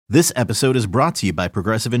This episode is brought to you by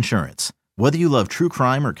Progressive Insurance. Whether you love true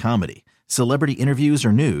crime or comedy, celebrity interviews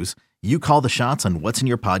or news, you call the shots on what's in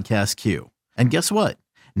your podcast queue. And guess what?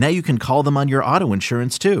 Now you can call them on your auto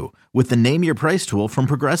insurance too with the Name Your Price tool from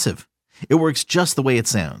Progressive. It works just the way it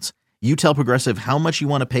sounds. You tell Progressive how much you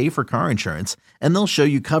want to pay for car insurance, and they'll show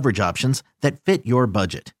you coverage options that fit your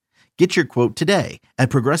budget. Get your quote today at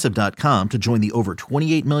Progressive.com to join the over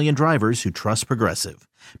 28 million drivers who trust Progressive.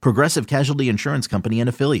 Progressive Casualty Insurance Company and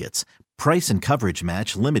Affiliates. Price and coverage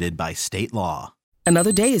match limited by state law.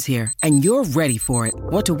 Another day is here, and you're ready for it.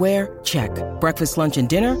 What to wear? Check. Breakfast, lunch, and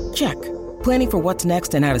dinner? Check. Planning for what's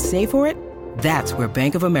next and how to save for it? That's where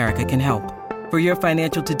Bank of America can help. For your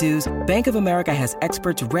financial to-dos, Bank of America has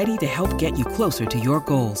experts ready to help get you closer to your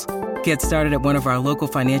goals. Get started at one of our local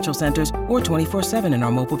financial centers or 24/7 in our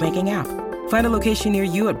mobile banking app. Find a location near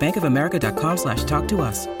you at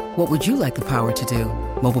bankofamerica.com/talktous. What would you like the power to do?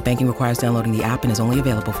 Mobile banking requires downloading the app and is only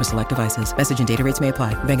available for select devices. Message and data rates may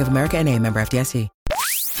apply. Bank of America N.A., member FDIC.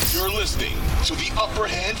 You're listening to the Upper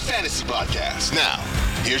Hand Fantasy Podcast. Now,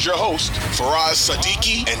 here's your host, Faraz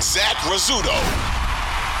Sadiki and Zach Rizzuto.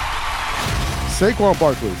 Saquon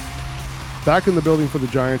Barkley, back in the building for the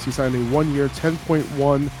Giants. He signed a one-year,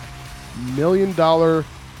 $10.1 million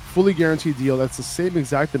fully guaranteed deal. That's the same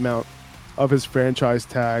exact amount of his franchise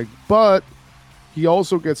tag, but he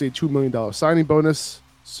also gets a $2 million signing bonus,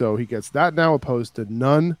 so he gets that now opposed to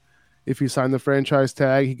none. If he signed the franchise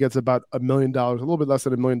tag, he gets about $1 million, a little bit less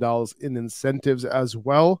than $1 million in incentives as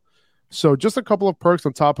well. So just a couple of perks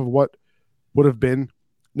on top of what would have been.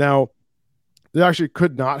 Now, there actually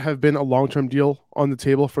could not have been a long-term deal on the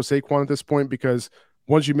table for Saquon at this point, because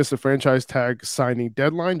once you miss the franchise tag signing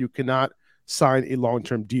deadline, you cannot sign a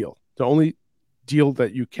long-term deal. The only deal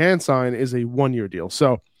that you can sign is a one-year deal.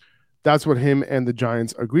 So that's what him and the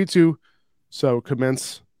Giants agreed to. So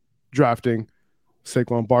commence drafting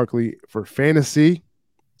Saquon Barkley for fantasy.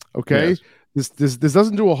 Okay. Yes. This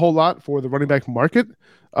doesn't do a whole lot for the running back market.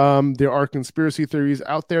 There are conspiracy theories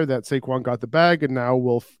out there that Saquon got the bag and now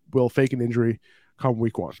will fake an injury come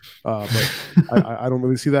week one. But I don't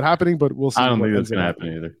really see that happening, but we'll see. I don't think that's going to happen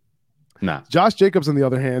either. Nah. Josh Jacobs, on the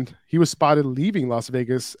other hand, he was spotted leaving Las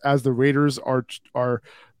Vegas as the Raiders are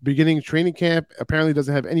beginning training camp. Apparently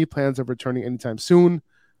doesn't have any plans of returning anytime soon.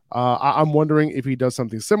 I'm wondering if he does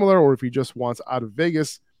something similar or if he just wants out of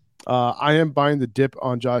Vegas. I am buying the dip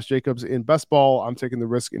on Josh Jacobs in best ball. I'm taking the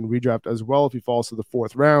risk in redraft as well if he falls to the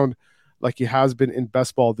fourth round, like he has been in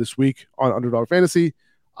best ball this week on Underdog Fantasy.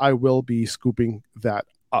 I will be scooping that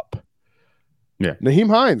up. Yeah. Nyheim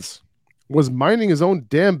Hines was minding his own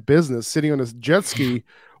damn business sitting on his jet ski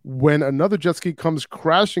when another jet ski comes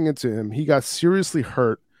crashing into him. He got seriously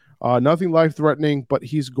hurt. Nothing life-threatening, but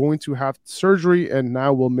he's going to have surgery and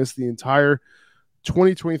now will miss the entire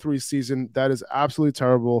 2023 season. That is absolutely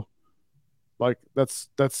terrible. Like, that's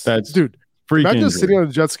dude. Imagine just sitting on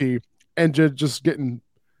a jet ski and just getting,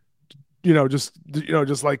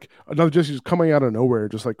 just like another jet ski just coming out of nowhere,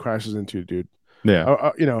 just like crashes into you, dude.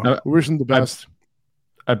 Yeah. We wish him the best.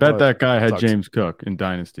 I bet that guy had James Cook in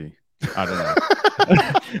Dynasty. I don't know.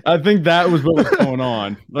 I think that was what was going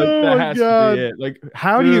on. Like, that has to be it. Like,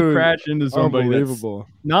 how do you crash into somebody that's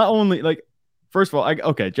not only like, first of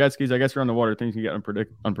all, jet skis, I guess you're on the water, things can get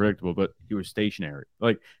unpredictable, but he was stationary.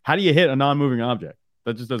 Like, how do you hit a non-moving object?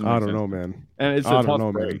 That just doesn't make sense. I don't know, man. And it's a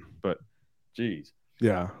tough break, but geez.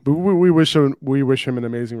 Yeah, but we wish him an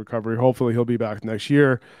amazing recovery. Hopefully he'll be back next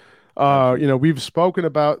year. We've spoken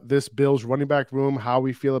about this Bills running back room, how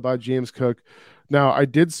we feel about James Cook. Now, I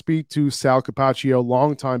did speak to Sal Capaccio,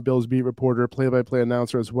 longtime Bills beat reporter, play-by-play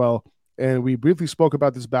announcer as well, and we briefly spoke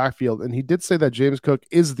about this backfield, and he did say that James Cook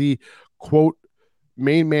is the, quote,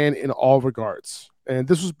 main man in all regards. And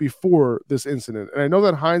this was before this incident. And I know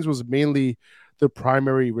that Hines was mainly the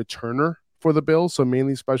primary returner for the Bills, so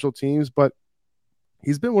mainly special teams, but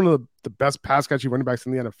he's been one of the best pass-catching running backs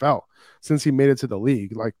in the NFL since he made it to the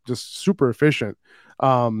league, like just super efficient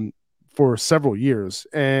for several years.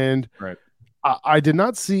 And right. I did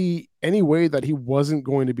not see any way that he wasn't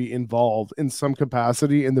going to be involved in some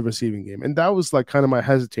capacity in the receiving game. And that was like kind of my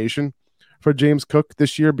hesitation for James Cook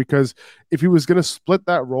this year, because if he was going to split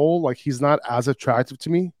that role, like, he's not as attractive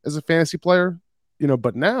to me as a fantasy player,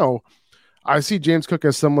 but now I see James Cook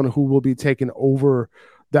as someone who will be taking over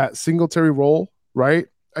that Singletary role, right?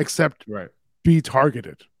 Except be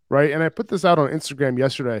targeted, right? And I put this out on Instagram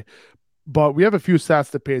yesterday, but we have a few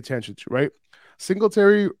stats to pay attention to, right?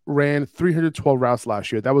 Singletary ran 312 routes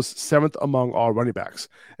last year. That was 7th among all running backs.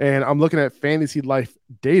 And I'm looking at Fantasy Life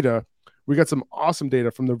data. We got some awesome data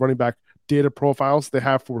from the running back data profiles they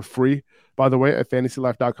have for free, by the way, at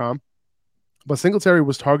fantasylife.com. but Singletary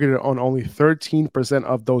was targeted on only 13%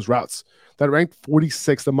 of those routes. That ranked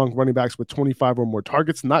 46th among running backs with 25 or more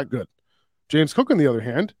targets. Not good. James Cook, on the other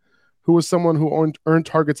hand, who was someone who earned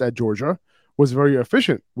targets at Georgia, was very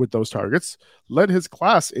efficient with those targets, led his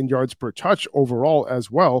class in yards per touch overall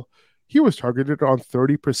as well. He was targeted on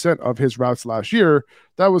 30% of his routes last year.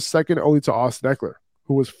 That was second only to Austin Ekeler,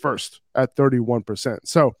 who was first at 31%.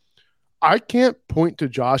 So I can't point to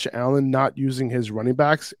Josh Allen not using his running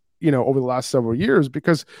backs, over the last several years,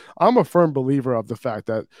 because I'm a firm believer of the fact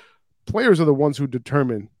that players are the ones who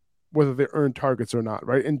determine whether they earn targets or not,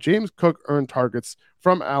 right? And James Cook earned targets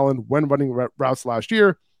from Allen when running routes last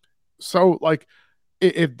year. So,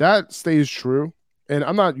 if that stays true, and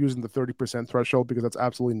I'm not using the 30% threshold because that's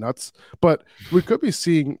absolutely nuts, but we could be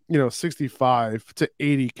seeing, 65 to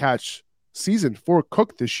 80 catch season for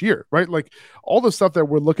Cook this year, right? Like all the stuff that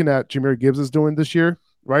we're looking at Jahmyr Gibbs is doing this year,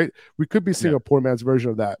 right? We could be seeing a poor man's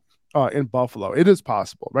version of that in Buffalo. It is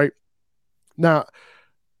possible, right? Now,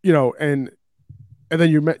 and then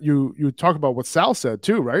you talk about what Sal said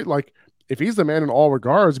too, right? Like if he's the man in all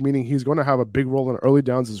regards, meaning he's going to have a big role in early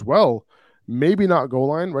downs as well, maybe not goal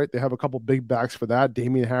line, right? They have a couple big backs for that,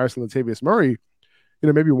 Damian Harris and Latavius Murray.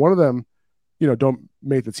 Maybe one of them, don't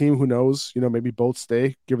make the team. Who knows? Maybe both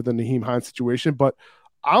stay, given the Nyheim Hines situation. But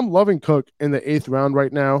I'm loving Cook in the 8th round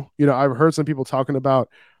right now. I've heard some people talking about,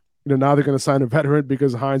 now they're going to sign a veteran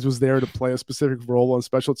because Hines was there to play a specific role on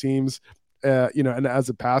special teams, and as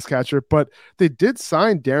a pass catcher. But they did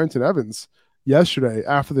sign Darrynton Evans yesterday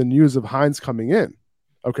after the news of Hines coming in.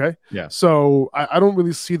 Okay. Yeah. So I don't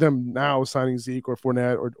really see them now signing Zeke or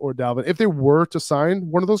Fournette or Dalvin. If they were to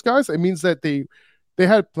sign one of those guys, it means that they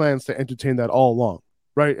had plans to entertain that all along,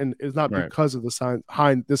 right? And it's not because of this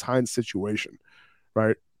Hines situation,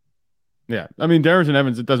 right? Yeah. I mean, Darrynton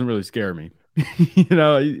Evans, it doesn't really scare me. He's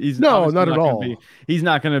not at all. He's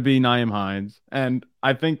not going to be Nyheim Hines. And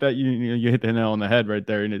I think that you hit the nail on the head right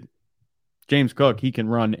there. And James Cook, he can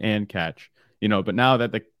run and catch. But now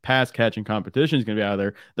that the pass catching competition is going to be out of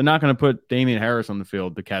there, they're not going to put Damian Harris on the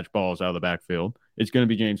field to catch balls out of the backfield. It's going to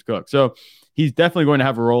be James Cook. So he's definitely going to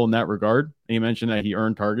have a role in that regard. And you mentioned that he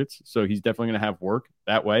earned targets. So he's definitely going to have work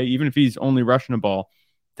that way, even if he's only rushing the ball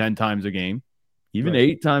 10 times a game, even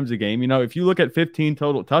 8 times a game. If you look at 15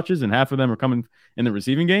 total touches and half of them are coming in the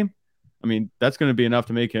receiving game, I mean, that's going to be enough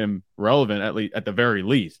to make him relevant, at the very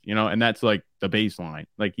least, and that's like the baseline.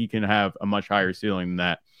 Like he can have a much higher ceiling than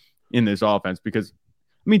that in this offense because,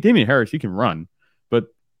 I mean, Damian Harris, he can run, but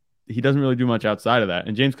he doesn't really do much outside of that.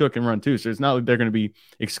 And James Cook can run too. So it's not like they're going to be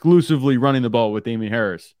exclusively running the ball with Damian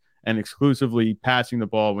Harris and exclusively passing the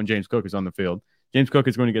ball when James Cook is on the field. James Cook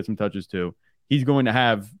is going to get some touches too. He's going to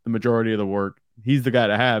have the majority of the work. He's the guy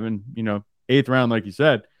to have. And, 8th round, like you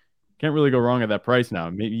said, can't really go wrong at that price now.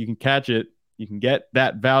 Maybe you can catch it. You can get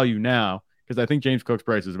that value now because I think James Cook's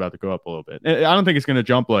price is about to go up a little bit. I don't think it's going to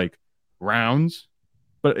jump like rounds,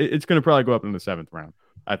 but it's going to probably go up in the 7th round,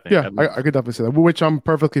 I think. Yeah, I could definitely say that, which I'm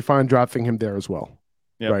perfectly fine drafting him there as well.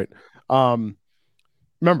 Yep. Right.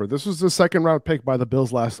 Remember, this was the 2nd round pick by the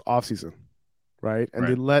Bills last offseason, right? And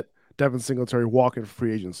they let Devin Singletary walk in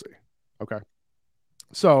free agency. Okay.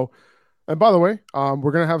 So, and by the way,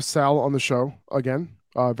 we're going to have Sal on the show again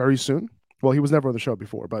very soon. Well, he was never on the show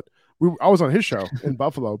before, but I was on his show in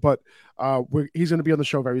Buffalo, but he's going to be on the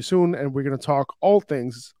show very soon, and we're going to talk all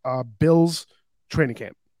things Bills training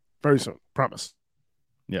camp very soon. Promise.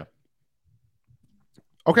 Yeah.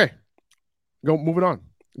 Okay. Moving on.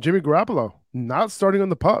 Jimmy Garoppolo not starting on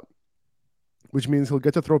the pup, which means he'll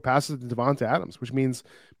get to throw passes to Davante Adams, which means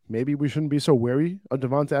maybe we shouldn't be so wary of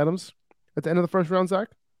Davante Adams at the end of the 1st round, Zach.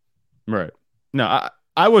 Right. No,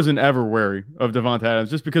 I wasn't ever wary of Davante Adams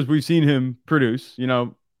just because we've seen him produce.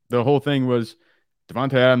 The whole thing was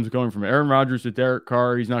Davante Adams going from Aaron Rodgers to Derek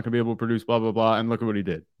Carr. He's not going to be able to produce, blah, blah, blah. And look at what he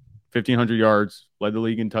did. 1,500 yards, led the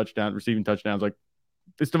league in receiving touchdowns. Like,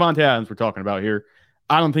 it's Davante Adams we're talking about here.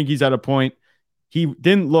 I don't think he's at a point. He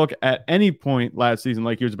didn't look at any point last season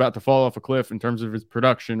like he was about to fall off a cliff in terms of his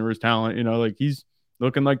production or his talent. Like he's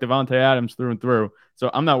looking like Davante Adams through and through. So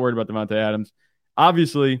I'm not worried about Davante Adams.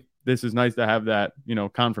 Obviously, this is nice to have that,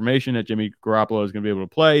 confirmation that Jimmy Garoppolo is going to be able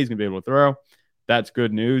to play. He's going to be able to throw. That's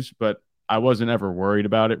good news, but I wasn't ever worried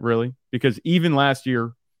about it really because even last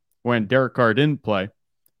year when Derek Carr didn't play,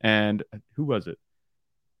 and who was it?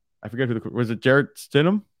 I forget was it Jarrett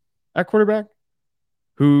Stidham at quarterback?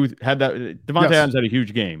 Who had that? Davante Adams had a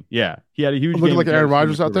huge game. Yeah, he had a huge game. Looking like Aaron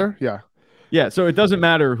Rodgers out there. Yeah. Yeah, so it doesn't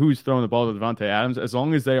matter who's throwing the ball to Davante Adams as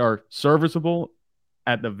long as they are serviceable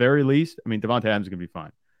at the very least. I mean, Davante Adams is going to be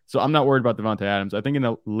fine. So I'm not worried about Davante Adams. I think in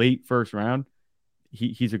the late 1st round,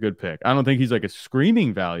 he's a good pick. I don't think he's like a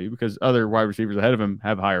screaming value because other wide receivers ahead of him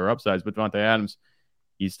have higher upsides, but Davante Adams,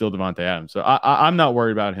 he's still Davante Adams. So I'm not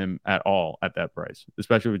worried about him at all at that price,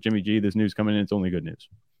 especially with Jimmy G. This news coming in, it's only good news.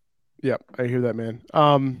 Yep, I hear that, man.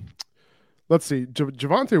 Let's see.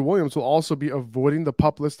 Javonte Williams will also be avoiding the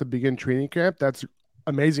PUP list to begin training camp. That's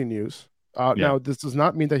amazing news. Now, this does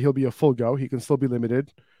not mean that he'll be a full go. He can still be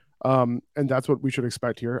limited, and that's what we should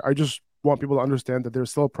expect here. I just want people to understand that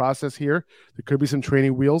there's still a process here. There could be some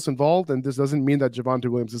training wheels involved, and this doesn't mean that Javonte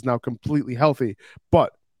Williams is now completely healthy,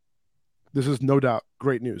 but this is no doubt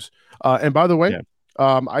great news. And by the way,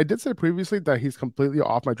 I did say previously that he's completely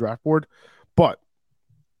off my draft board, but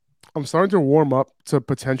I'm starting to warm up to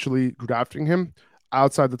potentially drafting him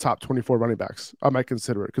outside the top 24 running backs. I might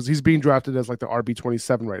consider it because he's being drafted as like the RB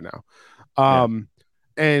 27 right now.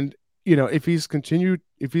 And you know, if he's going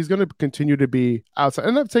to continue to be outside,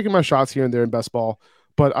 and I've taken my shots here and there in best ball,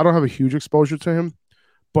 but I don't have a huge exposure to him.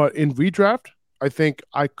 But in redraft, I think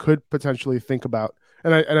I could potentially think about,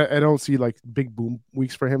 and I don't see like big boom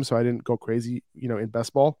weeks for him, so I didn't go crazy, you know, in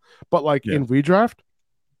best ball. But like in redraft,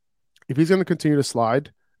 if he's going to continue to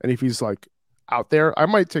slide, and if he's like out there, I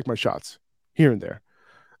might take my shots here and there.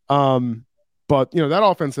 But you know, that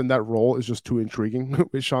offense and that role is just too intriguing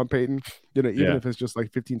with Sean Payton. You know, even if it's just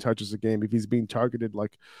like 15 touches a game, if he's being targeted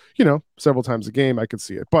like, you know, several times a game, I could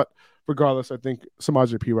see it. But regardless, I think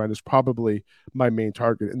Samaje Perine is probably my main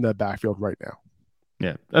target in the backfield right now.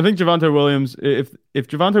 Yeah, I think Javonte Williams. If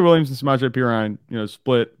Javonte Williams and Samaje Perine, you know,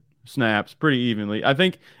 split snaps pretty evenly, I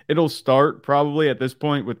think it'll start probably at this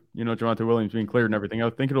point with, you know, Javonte Williams being cleared and everything. I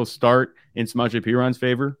think it'll start in Samaje Perine's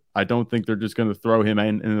favor. I don't think they're just going to throw him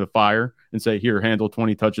into the fire and say, here, handle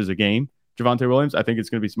 20 touches a game, Javonte Williams. I think it's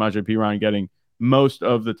going to be Samaje Perine getting most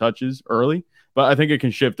of the touches early, but I think it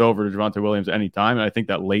can shift over to Javonte Williams anytime. And I think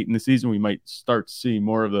that late in the season, we might start to see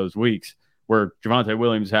more of those weeks where Javonte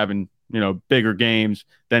Williams having, you know, bigger games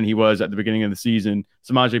than he was at the beginning of the season.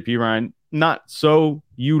 Samaje Perine not so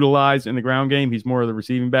utilized in the ground game. He's more of the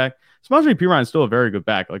receiving back. Samaje Perine is still a very good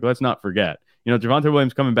back. Like, let's not forget, you know, Javonte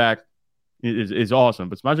Williams coming back is awesome,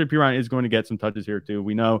 but Samaje Perine is going to get some touches here too.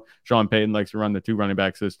 We know Sean Payton likes to run the 2 running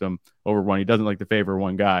back system over one. He doesn't like to favor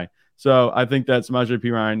one guy. So I think that Samaje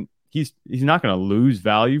Perine, he's not going to lose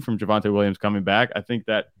value from Javonte Williams coming back. I think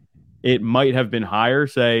that it might have been higher,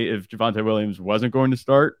 say, if Javonte Williams wasn't going to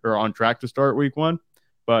start or on track to start week 1.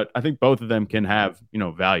 But I think both of them can have, you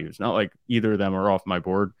know, value. It's not like either of them are off my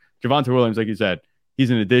board. Javonte Williams, like you said, he's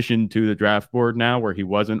an addition to the draft board now where he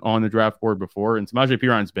wasn't on the draft board before. And Samaje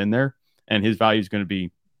Perine's been there, and his value is going to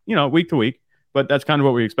be, you know, week to week. But that's kind of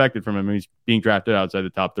what we expected from him. He's being drafted outside the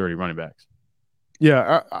top 30 running backs.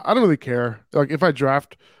 Yeah, I don't really care. Like, if I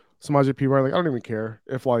draft Samaje Perine, like, I don't even care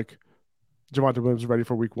if, like, Javonte Williams is ready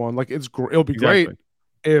for week 1. Like, it'll be great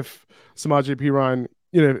if Samaje Perine,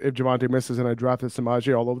 you know, if Javonte misses and I drafted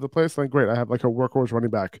Samaje all over the place, then great. I have like a workhorse running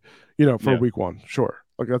back, you know, for week 1. Sure.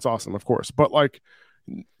 Like, that's awesome, of course. But like,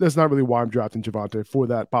 that's not really why I'm drafting Javonte, for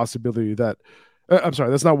that possibility that,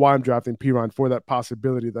 that's not why I'm drafting Perine, for that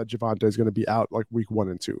possibility that Javonte is going to be out like week 1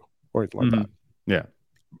 and 2 or anything like that. Yeah.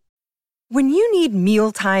 When you need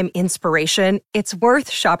mealtime inspiration, it's worth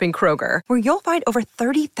shopping Kroger, where you'll find over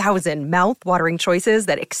 30,000 mouth-watering choices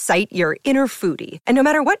that excite your inner foodie. And no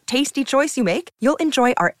matter what tasty choice you make, you'll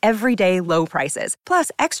enjoy our everyday low prices, plus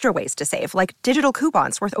extra ways to save, like digital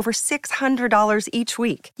coupons worth over $600 each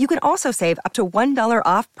week. You can also save up to $1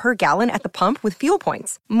 off per gallon at the pump with fuel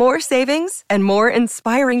points. More savings and more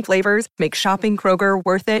inspiring flavors make shopping Kroger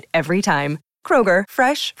worth it every time. Kroger,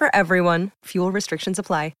 fresh for everyone. Fuel restrictions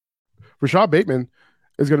apply. Rashad Bateman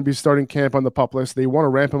is going to be starting camp on the PUP list. They want to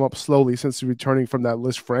ramp him up slowly since he's returning from that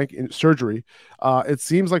Lisfranc surgery. It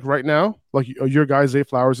seems like right now, like your guy Zay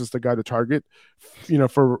Flowers is the guy to target, you know,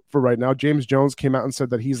 for right now. James Jones came out and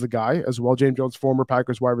said that he's the guy as well. James Jones, former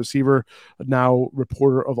Packers wide receiver, now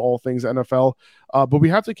reporter of all things NFL. But we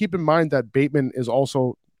have to keep in mind that Bateman is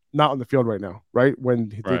also not on the field right now, right? When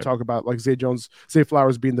they talk about like Zay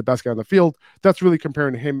Flowers being the best guy on the field, that's really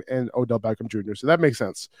comparing him and Odell Beckham Jr. So that makes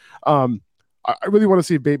sense. I really want to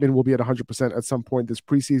see if Bateman will be at 100% at some point this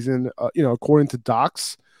preseason. You know, according to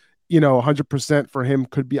docs, you know, 100% for him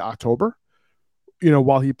could be October, you know,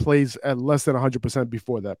 while he plays at less than 100%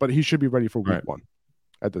 before that, but he should be ready for week 1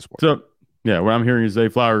 at this point. So yeah, what I'm hearing is Zay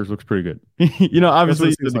Flowers looks pretty good. You know,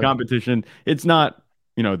 obviously the competition, it's not,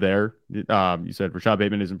 you know, there. You said Rashad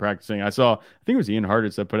Bateman isn't practicing. I think it was Ian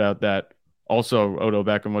Hartitz that put out that also Odell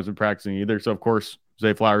Beckham wasn't practicing either. So of course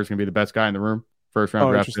Zay Flowers can be the best guy in the room, first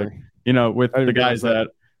round draft pick. You know, with the guys that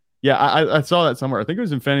I saw that somewhere. I think it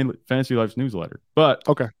was in Fantasy Life's newsletter. But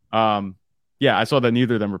okay. yeah, I saw that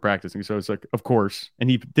neither of them were practicing. So it's like, of course. And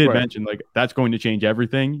he did mention, like, that's going to change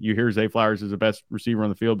everything. You hear Zay Flowers is the best receiver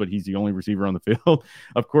on the field, but he's the only receiver on the field.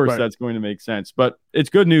 Of course, that's going to make sense. But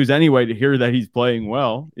it's good news anyway to hear that he's playing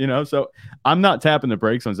well, So I'm not tapping the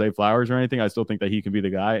brakes on Zay Flowers or anything. I still think that he can be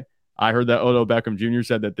the guy. I heard that Odell Beckham Jr.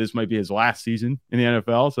 said that this might be his last season in the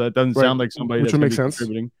NFL. So that doesn't sound like somebody that's going to be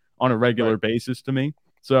contributing on a regular basis to me.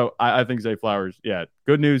 So I think Zay Flowers,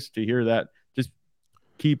 good news to hear that.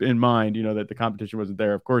 Keep in mind, that the competition wasn't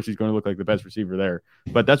there. Of course, he's going to look like the best receiver there,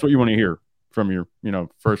 but that's what you want to hear from your,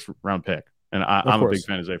 first round pick. And I'm a big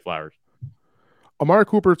fan of Zay Flowers. Amari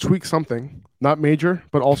Cooper tweaked something, not major,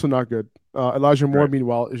 but also not good. Elijah Moore,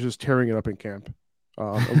 meanwhile, is just tearing it up in camp.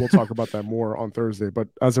 And we'll talk about that more on Thursday. But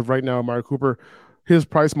as of right now, Amari Cooper, his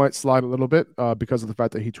price might slide a little bit because of the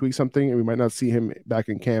fact that he tweaked something, and we might not see him back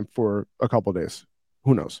in camp for a couple of days.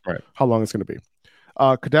 Who knows how long it's going to be.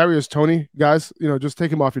 Kadarius Toney, guys, just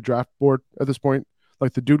take him off your draft board at this point.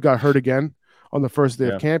 Like, the dude got hurt again on the first day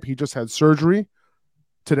of camp. He just had surgery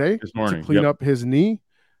today to clean up his knee.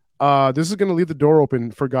 This is going to leave the door open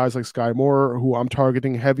for guys like Sky Moore, who I'm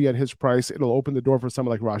targeting heavy at his price. It'll open the door for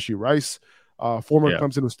someone like Rashee Rice, former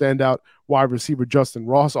Clemson standout wide receiver Justin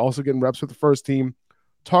Ross, also getting reps with the first team.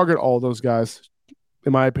 Target all those guys,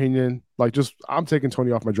 in my opinion. Like, I'm taking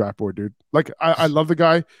Toney off my draft board, dude. Like, I love the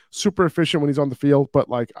guy, super efficient when he's on the field, but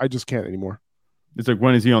like, I just can't anymore. It's like,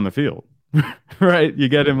 when is he on the field? Right? You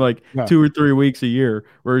get him like 2 or 3 weeks a year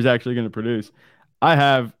where he's actually going to produce. I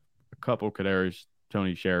have a couple Kadarius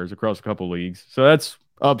Toney shares across a couple leagues, so that's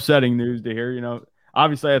upsetting news to hear.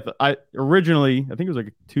 Obviously, I originally, I think it was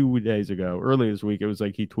like 2 days ago, early this week, it was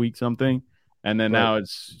like he tweaked something, and then now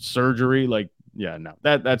it's surgery. Like, yeah, no,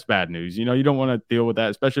 that's bad news. You don't want to deal with that,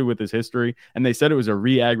 especially with his history. And they said it was a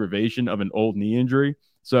re-aggravation of an old knee injury.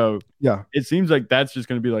 So it seems like that's just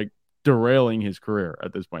going to be like derailing his career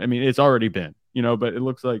at this point. I mean, it's already been, but it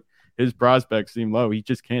looks like his prospects seem low. He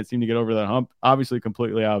just can't seem to get over that hump. Obviously,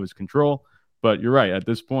 completely out of his control. But you're right. At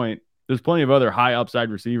this point, there's plenty of other high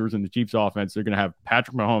upside receivers in the Chiefs offense. They're going to have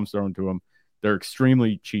Patrick Mahomes thrown to them. They're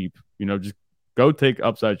extremely cheap. Just go take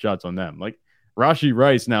upside shots on them. Like, Rashee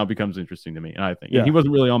Rice now becomes interesting to me, and I think he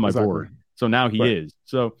wasn't really on my board, so now he is.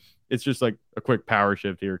 So it's just like a quick power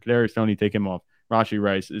shift here. Kadarius Toney, take him off. Rashee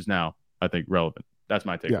Rice is now, I think, relevant. That's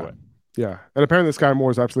my takeaway. Yeah, and apparently Sky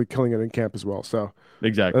Moore is absolutely killing it in camp as well. So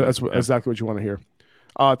exactly, that's exactly what you want to hear.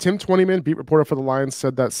 Tim Twentyman, beat reporter for the Lions,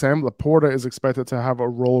 said that Sam Laporta is expected to have a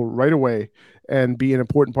role right away and be an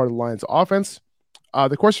important part of the Lions' offense.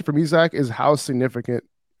 The question for me, Zach, is how significant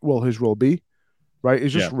will his role be? Right,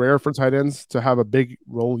 it's just rare for tight ends to have a big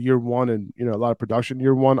role year one and a lot of production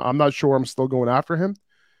year one. I'm not sure I'm still going after him.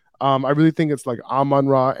 I really think it's like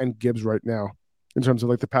Amon-Ra and Gibbs right now in terms of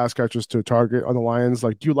like the pass catchers to target on the Lions.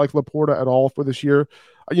 Like, do you like Laporta at all for this year?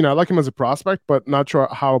 I like him as a prospect, but not sure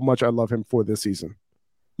how much I love him for this season.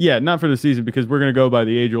 Yeah, not for the season, because we're going to go by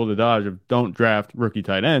the age-old adage of don't draft rookie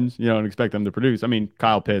tight ends, and expect them to produce. I mean,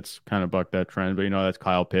 Kyle Pitts kind of bucked that trend, but, that's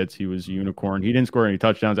Kyle Pitts. He was a unicorn. He didn't score any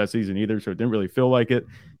touchdowns that season either, so it didn't really feel like it.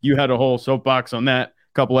 You had a whole soapbox on that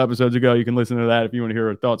a couple episodes ago. You can listen to that if you want to hear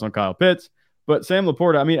our thoughts on Kyle Pitts. But Sam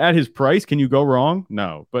Laporta, I mean, at his price, can you go wrong?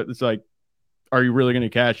 No. But it's like, are you really going to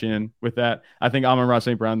cash in with that? I think Amon-Ra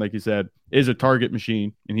St. Brown, like you said, is a target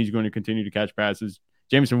machine, and he's going to continue to catch passes.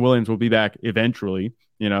 Jameson Williams will be back eventually,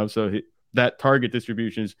 so that target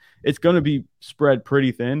distribution it's going to be spread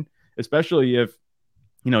pretty thin, especially if,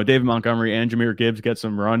 David Montgomery and Jahmyr Gibbs get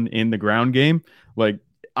some run in the ground game. Like,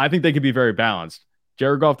 I think they could be very balanced.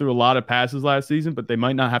 Jared Goff threw a lot of passes last season, but they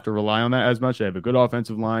might not have to rely on that as much. They have a good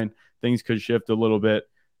offensive line. Things could shift a little bit.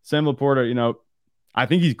 Sam Laporta, I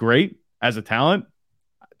think he's great as a talent.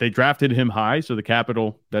 They drafted him high, so the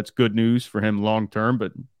capital, that's good news for him long term,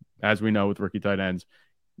 but as we know with rookie tight ends,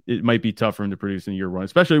 it might be tough for him to produce in year one,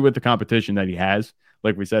 especially with the competition that he has.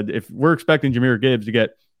 Like we said, if we're expecting Jahmyr Gibbs to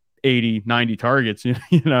get 80, 90 targets,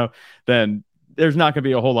 then there's not going to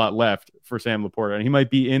be a whole lot left for Sam Laporta. And he might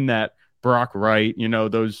be in that Brock Wright,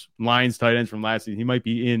 those Lions tight ends from last season. He might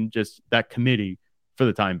be in just that committee for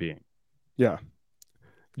the time being. Yeah.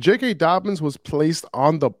 J.K. Dobbins was placed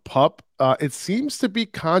on the PUP. It seems to be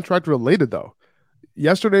contract related, though.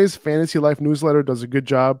 Yesterday's Fantasy Life newsletter does a good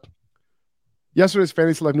job. Yesterday's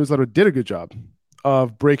Fantasy Life newsletter did a good job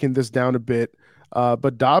of breaking this down a bit.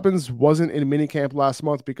 But Dobbins wasn't in minicamp last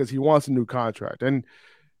month because he wants a new contract. And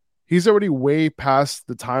he's already way past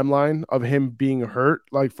the timeline of him being hurt,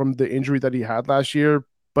 like from the injury that he had last year.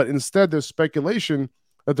 But instead, there's speculation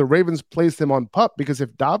that the Ravens placed him on PUP because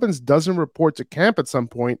if Dobbins doesn't report to camp at some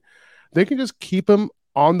point, they can just keep him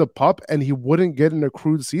on the PUP and he wouldn't get an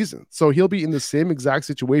accrued season. So he'll be in the same exact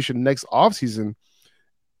situation next offseason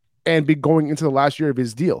and be going into the last year of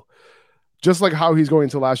his deal, just like how he's going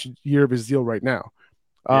into the last year of his deal right now.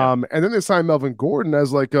 Yeah. And then they signed Melvin Gordon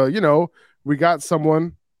as like, we got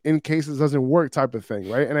someone in case it doesn't work type of thing,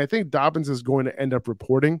 right? And I think Dobbins is going to end up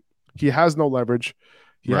reporting. He has no leverage.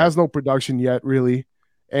 He has no production yet, really.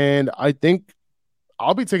 And I think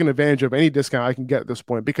I'll be taking advantage of any discount I can get at this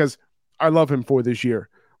point because I love him for this year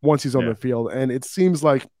once he's on the field. And it seems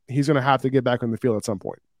like he's going to have to get back on the field at some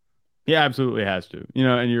point. He absolutely has to,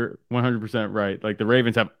 and you're 100% right. Like the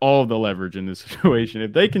Ravens have all the leverage in this situation.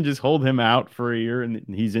 If they can just hold him out for a year and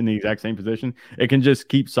he's in the exact same position, it can just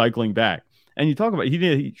keep cycling back. And you talk about,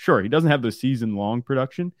 he doesn't have the season-long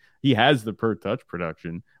production. He has the per-touch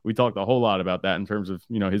production. We talked a whole lot about that in terms of,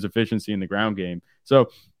 his efficiency in the ground game. So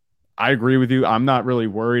I agree with you. I'm not really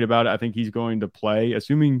worried about it. I think he's going to play,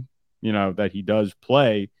 assuming, that he does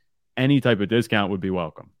play, any type of discount would be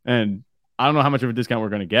welcome. And I don't know how much of a discount we're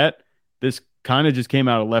going to get. This kind of just came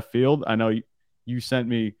out of left field. I know you sent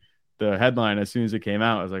me the headline as soon as it came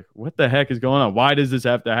out. I was like, what the heck is going on? Why does this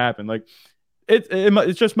have to happen? Like,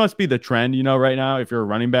 it just must be the trend, right now, if you're a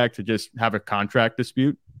running back to just have a contract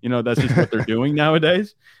dispute. That's just what they're doing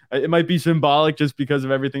nowadays. It might be symbolic just because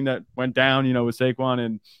of everything that went down, with Saquon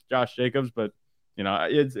and Josh Jacobs, but,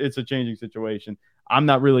 it's a changing situation. I'm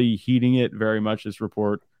not really heeding it very much, this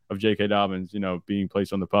report of J.K. Dobbins, being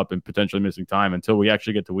placed on the PUP and potentially missing time until we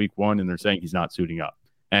actually get to week 1 and they're saying he's not suiting up.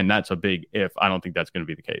 And that's a big if. I don't think that's going to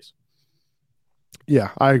be the case.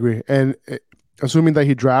 Yeah, I agree. And assuming that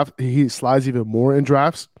he slides even more in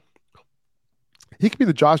drafts, he could be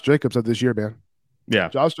the Josh Jacobs of this year, man. Yeah.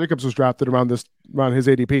 Josh Jacobs was drafted around his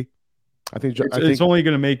ADP. I think it's only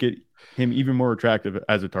going to make him even more attractive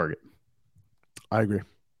as a target. I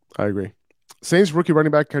agree. Saints rookie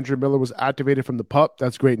running back Kendrick Miller was activated from the PUP.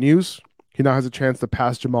 That's great news. He now has a chance to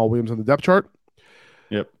pass Jamal Williams on the depth chart.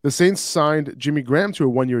 Yep. The Saints signed Jimmy Graham to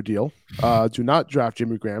a 1-year deal. Do not draft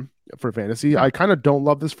Jimmy Graham for fantasy. I kind of don't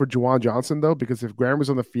love this for Juwan Johnson, though, because if Graham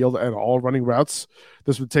was on the field at all running routes,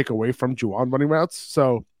 this would take away from Juwan running routes.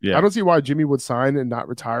 So I don't see why Jimmy would sign and not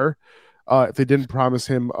retire if they didn't promise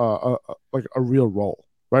him like a real role,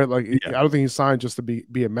 right? Like I don't think he signed just to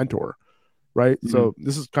be a mentor, right? Mm-hmm. So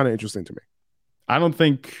this is kind of interesting to me. I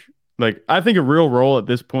think a real role at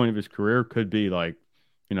this point of his career could be like,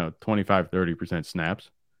 25-30% snaps.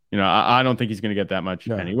 I don't think he's going to get that much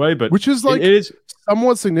anyway, but which is like it is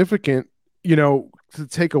somewhat significant, to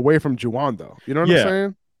take away from Juwan, though. You know what I'm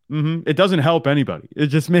saying? Mm-hmm. It doesn't help anybody. It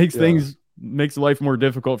just makes makes life more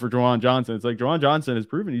difficult for Juwan Johnson. It's like Juwan Johnson has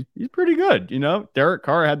proven he's pretty good. Derek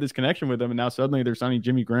Carr had this connection with him, and now suddenly they're signing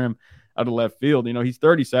Jimmy Graham out of left field. He's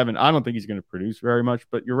 37. I don't think he's going to produce very much,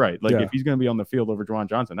 but you're right. Like if he's going to be on the field over Juwan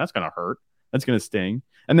Johnson, that's going to hurt. That's going to sting.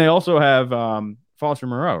 And they also have Foster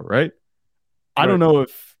Moreau, right? I don't know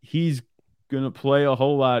if he's going to play a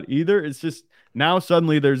whole lot either. It's just now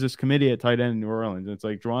suddenly there's this committee at tight end in New Orleans. And it's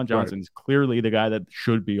like Juwan Johnson's clearly the guy that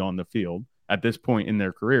should be on the field at this point in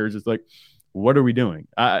their careers. It's like, what are we doing?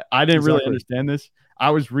 I didn't really understand this. I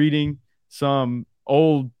was reading some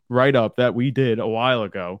old write-up that we did a while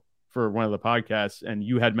ago for one of the podcasts, and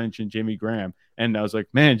you had mentioned Jimmy Graham. And I was like,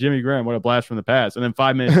 man, Jimmy Graham, what a blast from the past. And then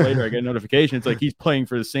 5 minutes later, I get a notification. It's like, he's playing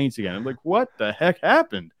for the Saints again. I'm like, what the heck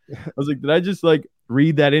happened? I was like, did I just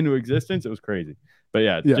read that into existence? It was crazy. But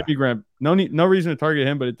yeah, Jimmy Graham, no reason to target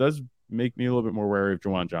him, but it does make me a little bit more wary of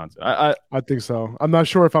Juwan Johnson. I think so. I'm not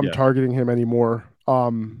sure if I'm targeting him anymore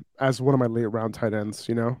as one of my late round tight ends,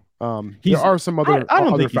 there are some other I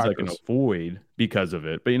don't other think he's factors. like an avoid because of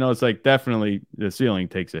it, but it's like definitely the ceiling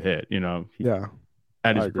takes a hit,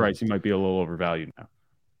 at his price he might be a little overvalued now.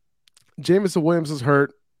 Jameson Williams is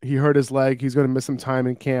hurt. He hurt his leg. He's going to miss some time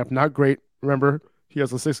in camp. Not great. Remember, he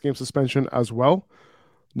has a 6-game suspension as well.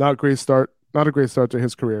 Not a great start to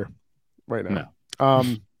his career right now.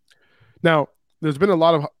 No. Now there's been a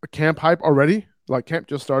lot of camp hype already. Like camp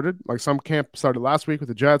just started. Like some camp started last week with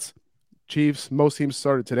the Jets, Chiefs. Most teams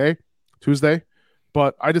started today, Tuesday.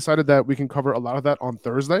 But I decided that we can cover a lot of that on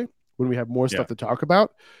Thursday when we have more stuff to talk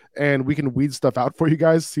about, and we can weed stuff out for you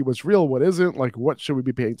guys, see what's real, what isn't, like what should we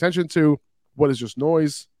be paying attention to, what is just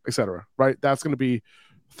noise, etc. Right? That's going to be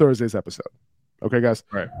Thursday's episode. Okay, guys?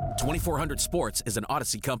 Right. 2400 Sports is an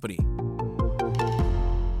Odyssey company.